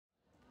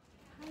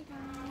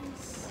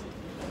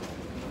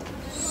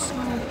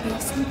I'm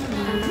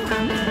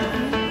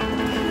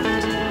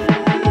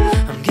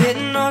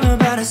getting older,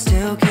 but I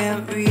still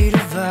can't read a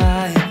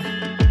vibe.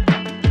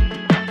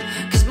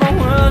 'Cause my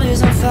world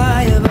is on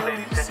fire.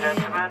 Ladies and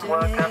gentlemen,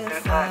 welcome to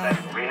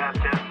Thailand. We have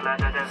just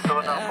landed in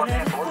Sonam on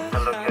airport. The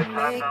local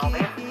time now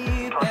is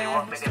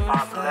 21 minutes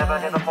past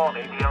 11 in the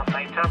morning. The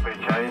outside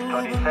temperature is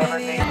 27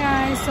 degrees. Hi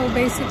guys, so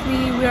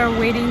basically we are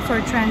waiting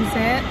for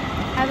transit.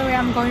 By the way,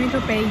 I'm going to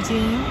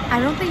Beijing. I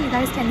don't think you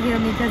guys can hear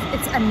me because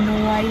it's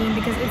annoying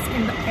because it's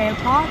in the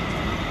airport.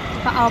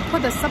 But I'll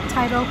put the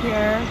subtitle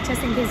here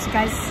just in case you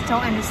guys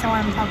don't understand what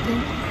I'm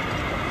talking.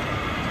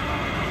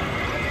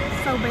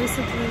 So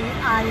basically,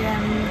 I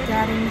am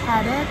getting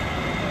headed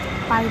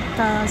by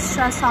the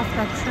stress of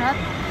the trip.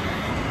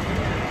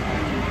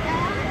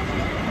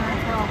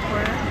 That's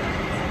awkward.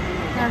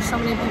 There are so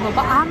many people,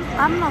 but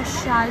I'm not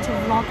shy to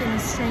vlog in a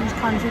strange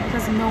country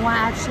because no one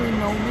actually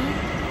knows me.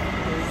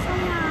 So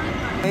yeah.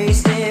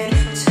 Wasting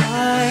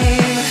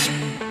time.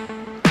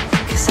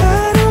 'Cause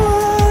I don't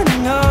wanna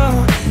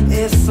know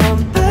if I'm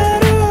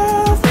better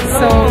off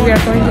alone. So we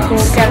are going to go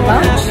get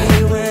lunch.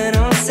 When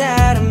I'm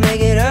sad, I make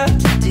it up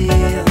to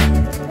deal.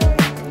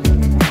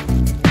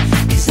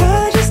 'Cause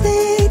I just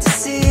need to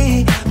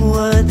see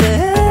what the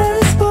hell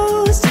is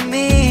supposed to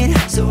mean,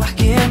 so I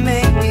can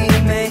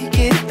make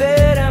it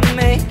better,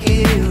 make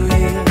it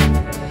real.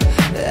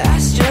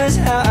 That's just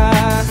how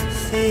I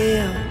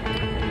feel.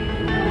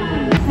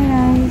 Hi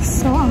guys,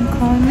 so I'm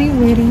currently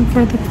waiting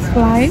for the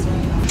flight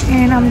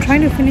and I'm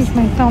trying to finish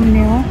my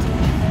thumbnail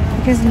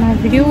because my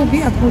video will be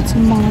uploaded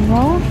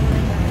tomorrow.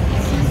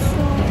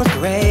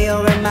 Gray,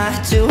 or am I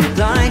too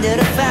blind to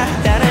the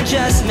fact that I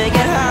just make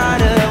it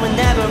harder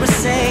whenever I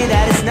say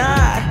that it's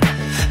not?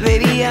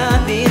 Maybe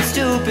I'm being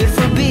stupid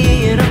for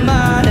being a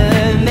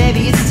martyr.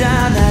 Maybe it's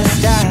time that I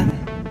stop.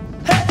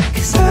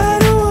 'Cause I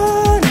don't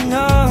wanna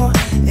know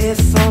if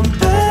I'm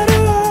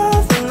better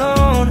off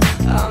alone.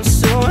 I'm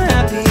so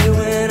happy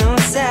when I'm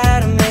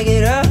sad, I make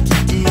it up to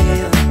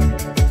deal.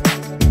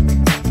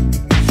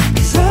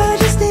 'Cause I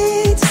just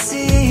need to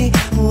see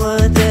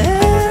what the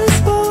hell is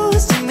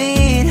supposed to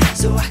mean,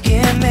 so I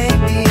can make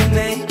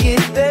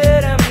it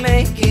better,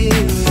 make it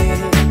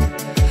real.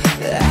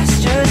 That's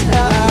just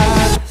how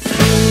I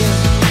feel.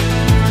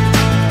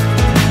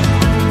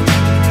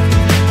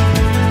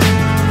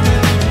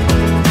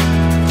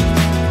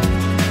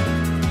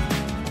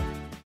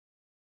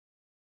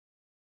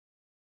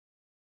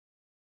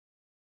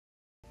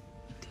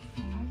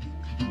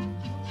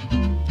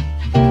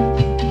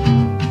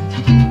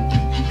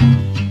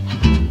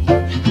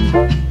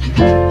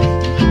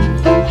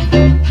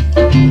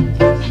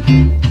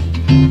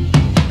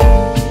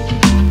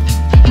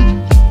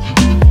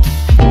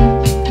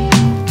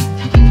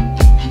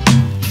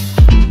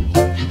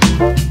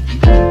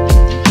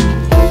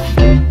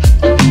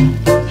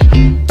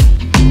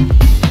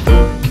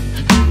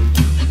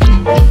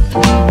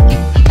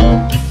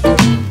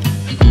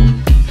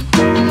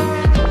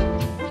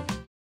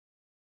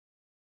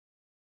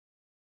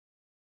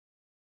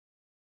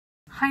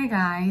 Hi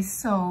guys,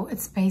 so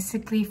it's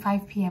basically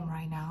 5 p.m.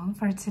 right now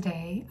for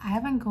today. I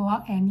haven't go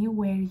out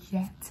anywhere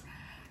yet,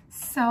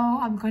 so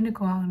I'm going to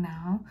go out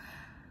now.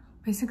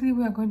 Basically,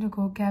 we are going to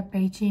go get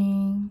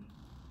Beijing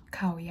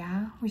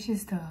Kaoya, which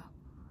is the,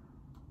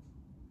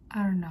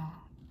 I don't know,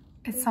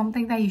 it's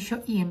something that you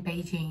should eat in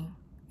Beijing.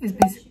 It's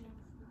basically,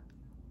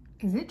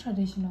 is it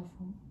traditional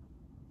food?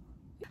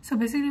 So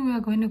basically, we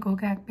are going to go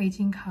get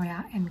Beijing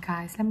Kaoya, and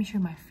guys, let me show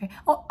you my face.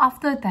 Oh,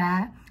 after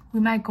that, we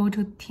might go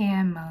to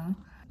Tiananmen.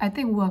 I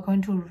think we are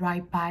going to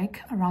ride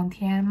bike around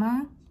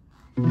Tiananmen.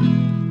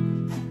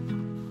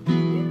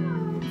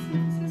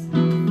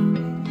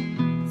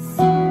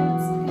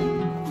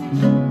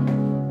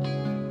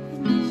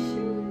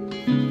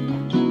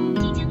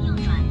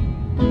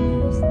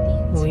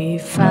 We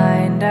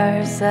find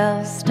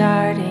ourselves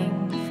starting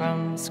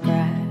from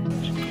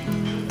scratch,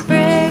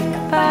 brick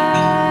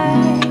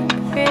by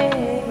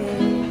brick.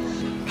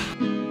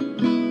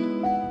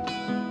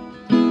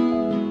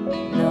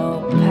 No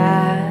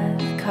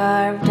path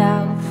carved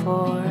out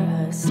for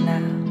us now.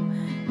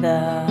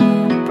 The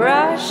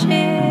brush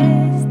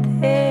is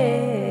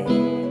thick.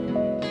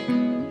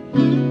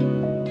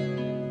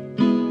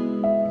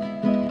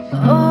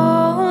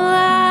 All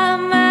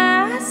I'm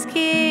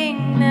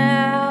asking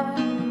now,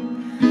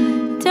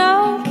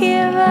 don't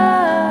give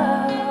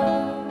up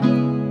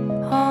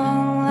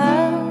on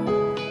love.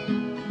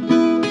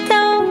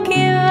 Don't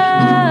give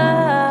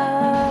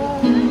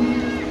up.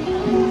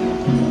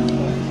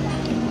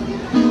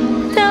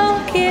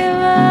 Don't give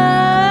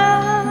up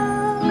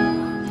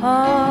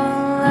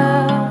on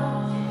love.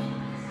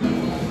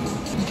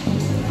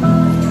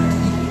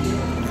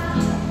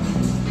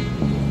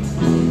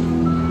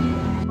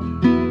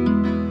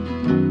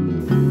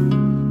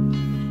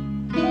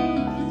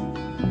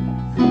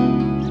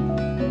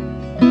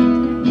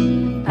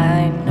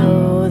 I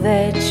know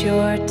that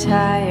you're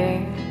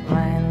tired,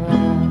 my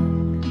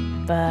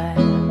love, but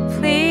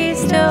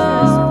please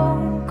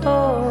don't go.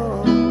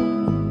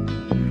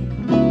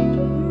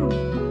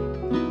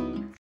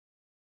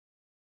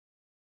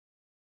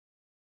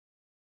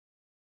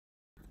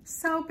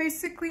 So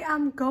basically,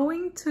 I'm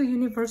going to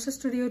Universal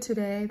Studio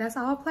today. That's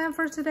our plan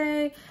for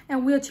today.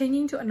 And we are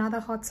changing to another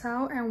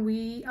hotel and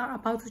we are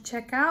about to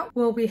check out.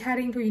 We'll be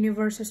heading to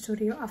Universal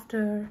Studio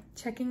after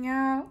checking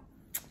out.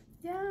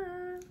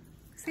 Yeah.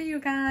 See you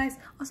guys.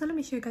 Also, let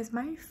me show you guys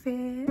my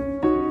fit.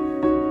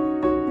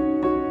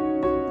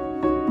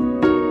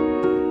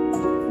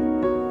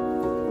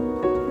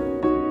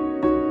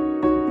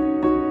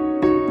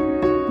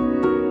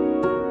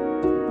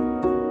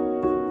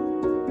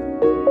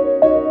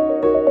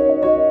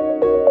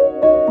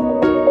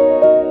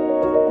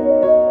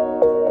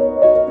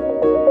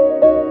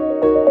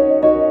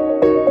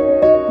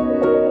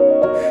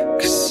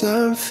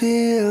 I'm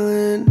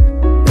feeling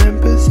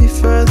empathy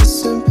for the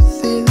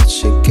sympathy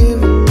that you're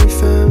giving me.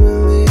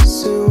 Family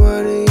isn't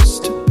what it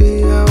used to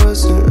be. I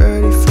wasn't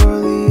ready for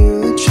the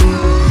eulogy,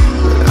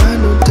 but I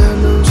know that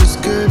I'm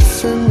just good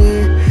for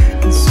me.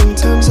 And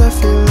sometimes I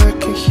feel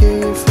like I hear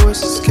your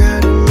voices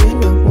guiding me.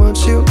 I want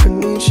you, I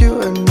need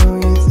you, I know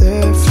you're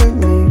there for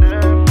me.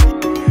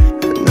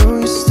 I know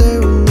you stay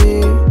with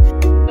me.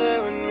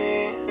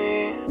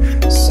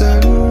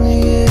 Suddenly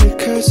it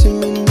occurs to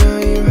me now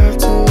you have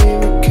to leave.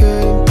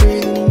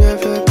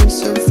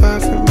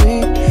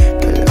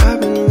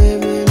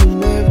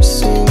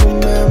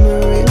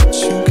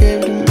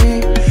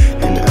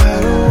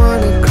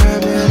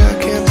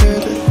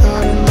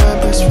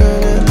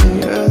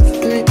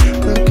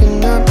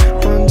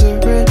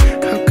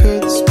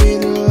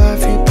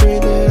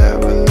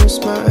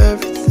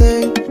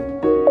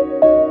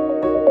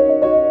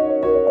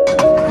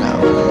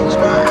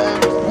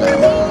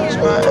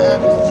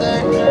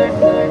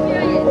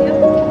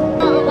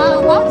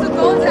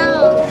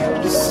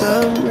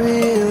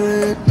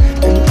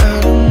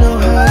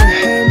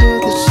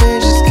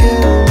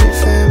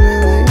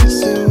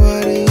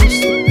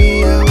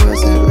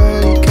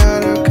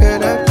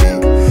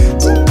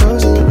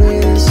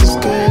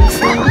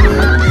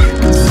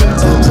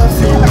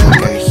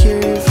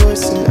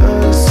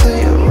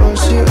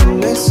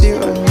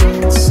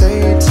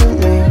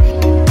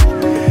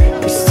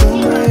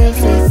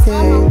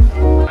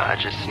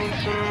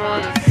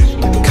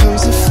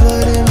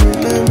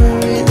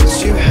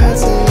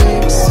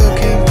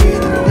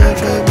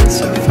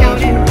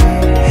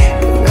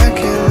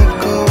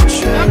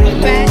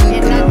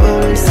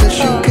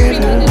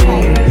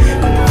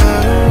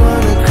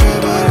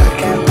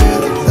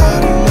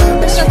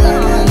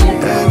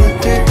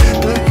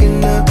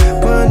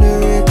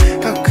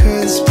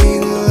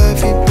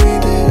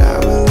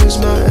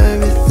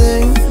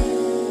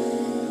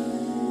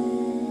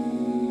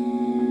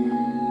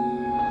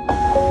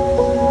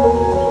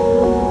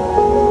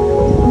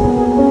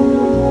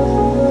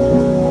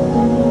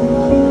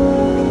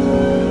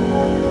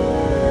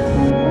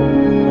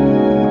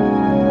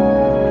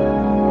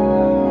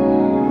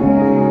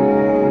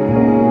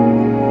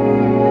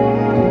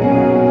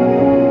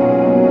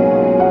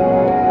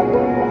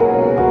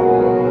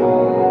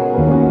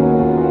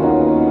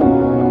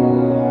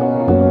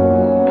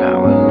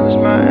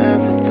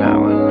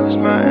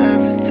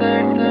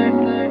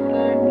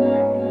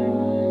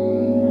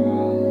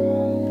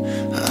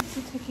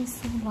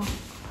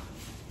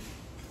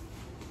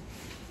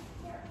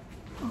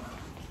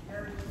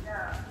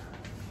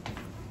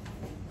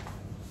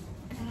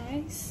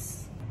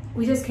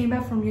 We just came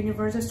back from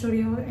Universal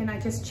Studio and I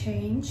just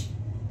changed.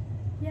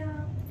 Yeah.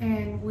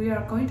 And we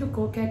are going to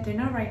go get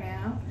dinner right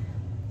now.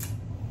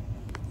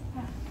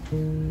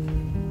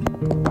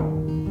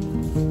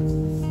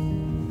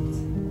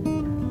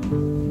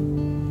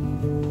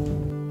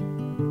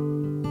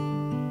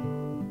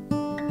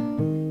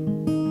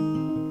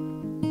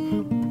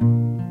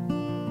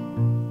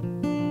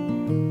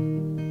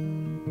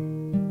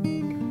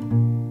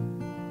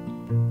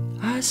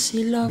 I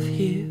see love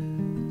here.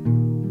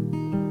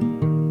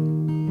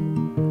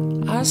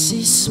 I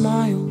see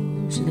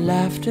smiles and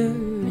laughter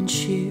and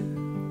cheer.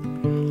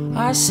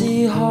 I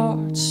see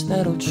hearts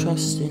that'll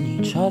trust in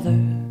each other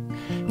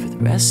for the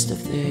rest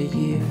of their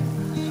years.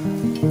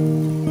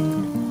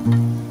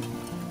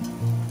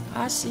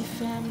 I see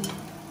family.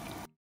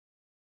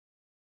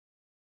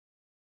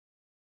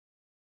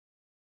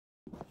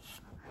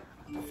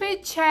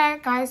 Fit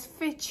check, guys.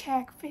 Fit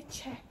check, fit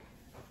check.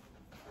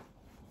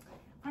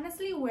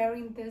 Honestly,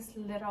 wearing this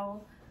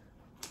little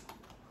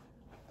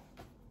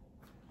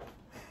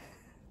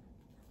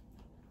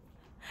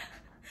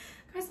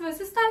guys, my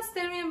sister is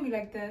staring at me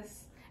like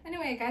this.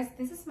 Anyway, guys,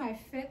 this is my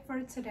fit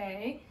for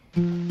today.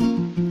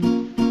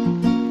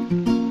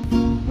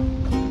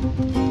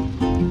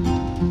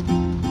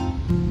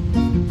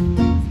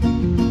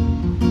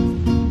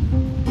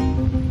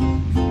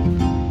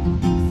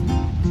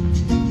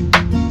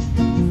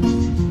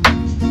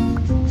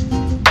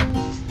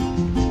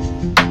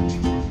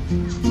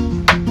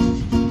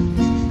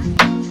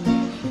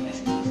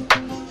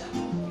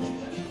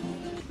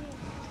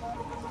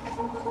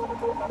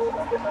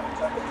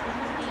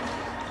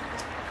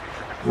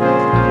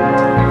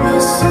 You're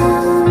so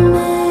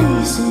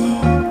amazing.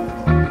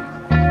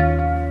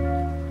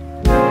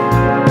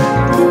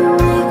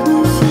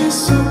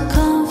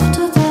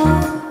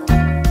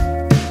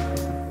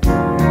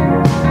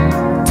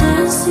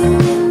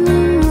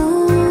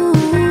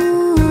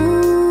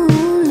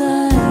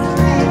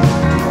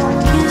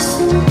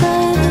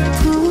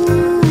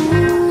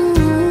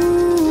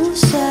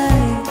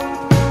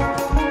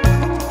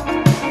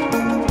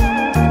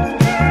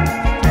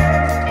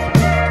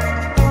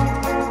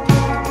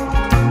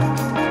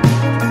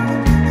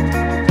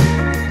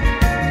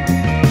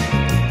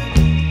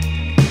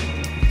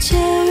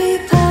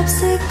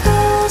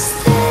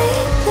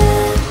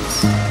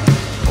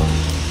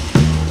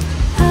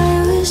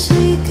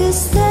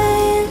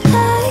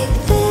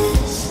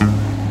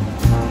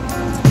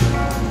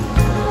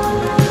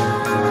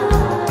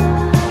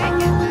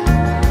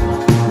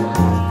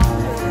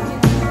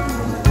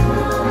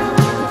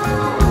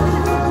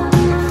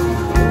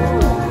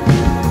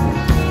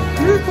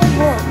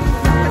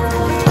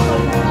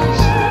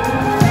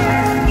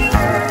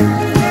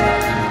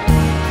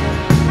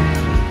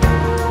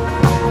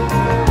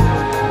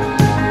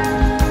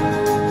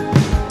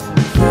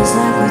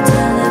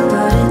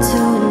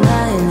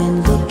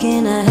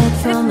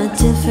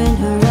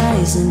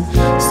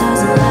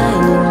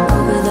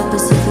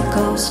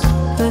 coast.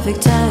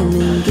 Perfect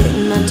timing,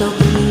 getting my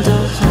dopamine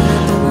dose. When I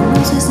put my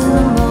noses in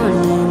the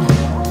morning,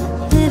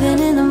 living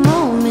in the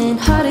moment,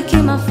 hard to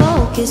keep my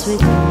focus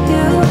with you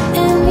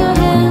and your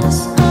hands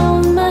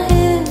on my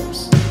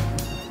hips.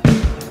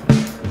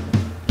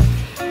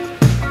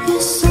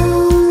 You're so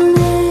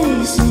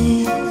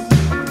amazing.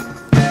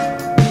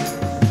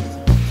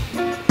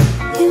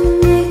 You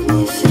make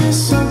me feel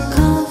so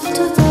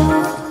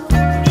comfortable.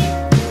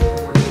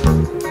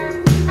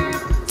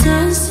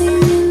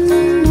 Dancing in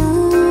the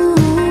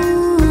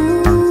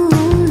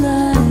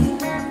moonlight,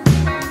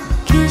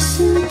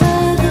 kissing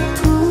by the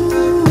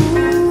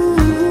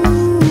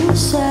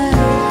poolside.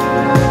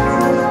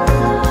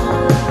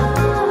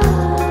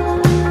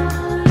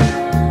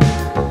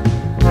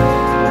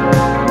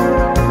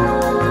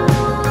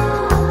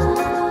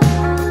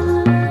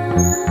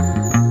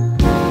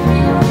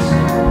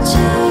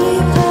 Just